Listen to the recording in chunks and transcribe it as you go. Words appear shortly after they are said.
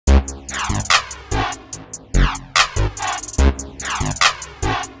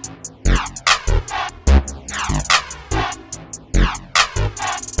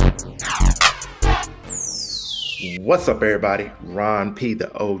What's up, everybody? Ron P, the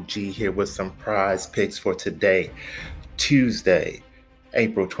OG, here with some prize picks for today, Tuesday,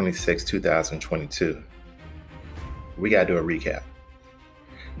 April 26, 2022. We got to do a recap.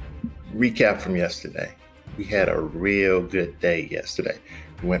 Recap from yesterday. We had a real good day yesterday.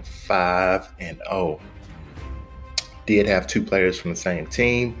 We went 5-0. Did have two players from the same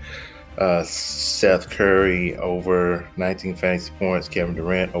team. Seth Curry over 19 fantasy points, Kevin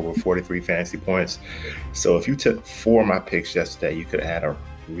Durant over 43 fantasy points. So if you took four of my picks yesterday, you could have had a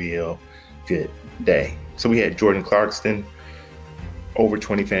real good day. So we had Jordan Clarkson over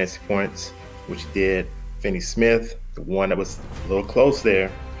 20 fantasy points, which did. Finney Smith, the one that was a little close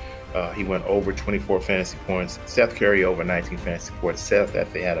there, he went over 24 fantasy points. Seth Curry over 19 fantasy points. Seth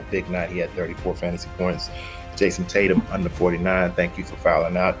actually had a big night. He had 34 fantasy points. Jason Tatum under 49. Thank you for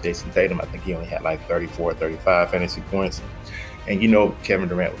fouling out. Jason Tatum, I think he only had like 34, 35 fantasy points. And you know Kevin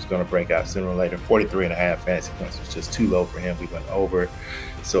Durant was going to break out sooner or later. 43.5 fantasy points was just too low for him. We went over.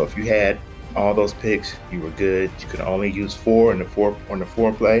 So if you had all those picks, you were good. You could only use four on the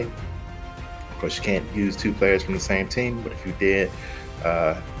four play. Of course, you can't use two players from the same team, but if you did,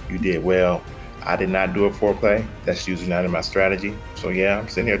 you did well. I did not do a four play. That's usually not in my strategy. So yeah, I'm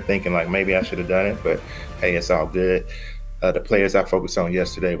sitting here thinking like maybe I should have done it, but hey, it's all good. The players I focused on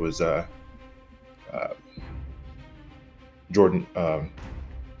yesterday was Jordan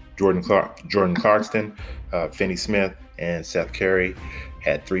Clarkson, Finney Smith, and Seth Curry.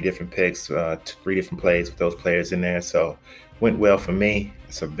 Had three different picks, three different plays with those players in there. So went well for me.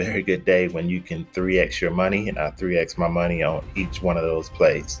 It's a very good day when you can 3x your money, and I 3x my money on each one of those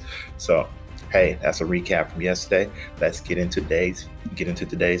plays. So hey, that's a recap from yesterday. Let's get into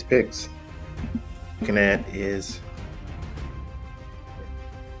today's picks. Looking at is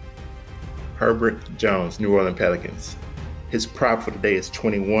Herbert Jones, New Orleans Pelicans. His prop for today is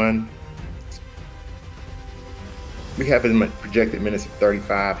 21. We have his projected minutes of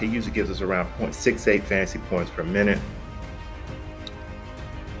 35. He usually gives us around 0.68 fantasy points per minute.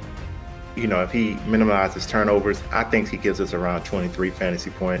 You know, if he minimizes turnovers, I think he gives us around 23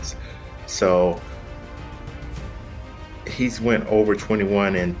 fantasy points. So he's went over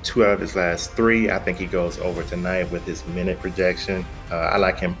 21 in 2 out of his last 3. I think he goes over tonight with his minute projection. I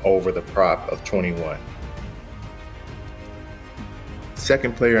like him over the prop of 21.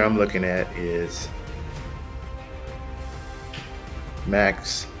 Second player I'm looking at is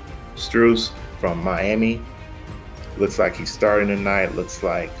Max Strus from Miami. Looks like he's starting tonight. Looks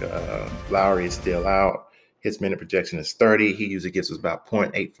like Lowry is still out. His minute projection is 30. He usually gives us about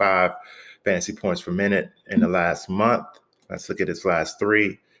 0.85 fantasy points per minute in the last month. Let's look at his last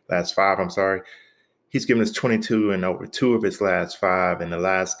 5. He's given us 22 in over 2 of his last 5. In the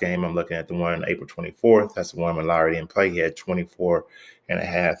last game, I'm looking at the one on April 24th. That's the one when Lowry didn't play. He had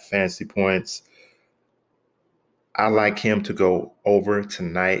 24.5 fantasy points. I like him to go over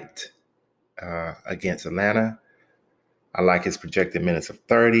tonight against Atlanta. I like his projected minutes of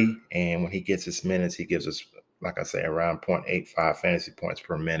 30, and when he gets his minutes, he gives us, like I say, around 0.85 fantasy points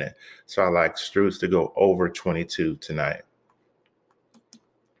per minute. So I like Strus to go over 22 tonight.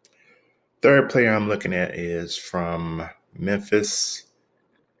 Third player I'm looking at is from Memphis,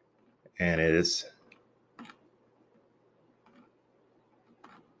 and it is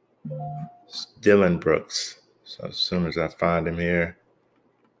Dillon Brooks. So as soon as I find him here.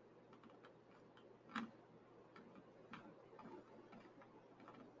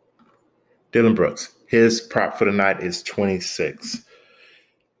 Dillon Brooks, his prop for the night is 26.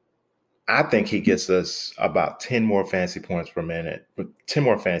 I think he gets us about 10 more fantasy points per minute, 10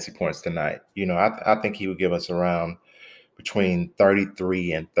 more fantasy points tonight. You know, I think he would give us around between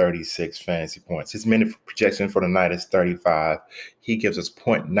 33 and 36 fantasy points. His minute projection for the night is 35. He gives us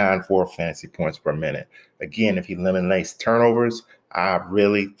 0.94 fantasy points per minute. Again, if he eliminates turnovers, I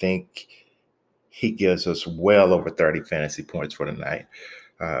really think he gives us well over 30 fantasy points for the night.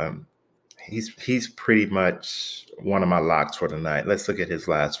 He's pretty much one of my locks for tonight. Let's look at his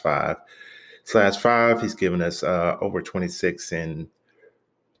last 5. His last 5, he's given us over 26 in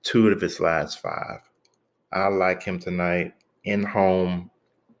 2 of his last 5. I like him tonight in home.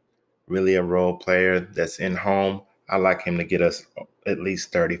 Really a role player that's in home. I like him to get us at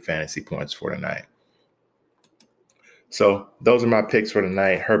least 30 fantasy points for tonight. So those are my picks for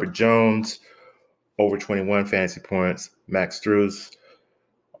tonight. Herbert Jones, over 21 fantasy points. Max Strus,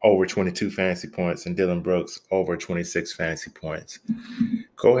 over 22 fantasy points, and Dillon Brooks over 26 fantasy points.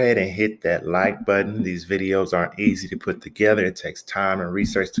 Go ahead and hit that like button. These videos aren't easy to put together. It takes time and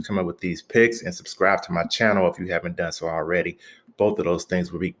research to come up with these picks, and subscribe to my channel if you haven't done so already. Both of those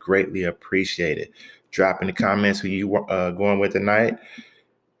things would be greatly appreciated. Drop in the comments who you going with tonight.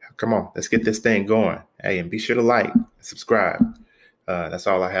 Come on, let's get this thing going. Hey, and be sure to like and subscribe. That's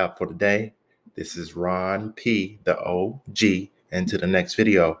all I have for today. This is Ron P, the OG. And to the next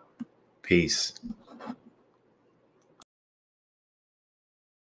video. Peace.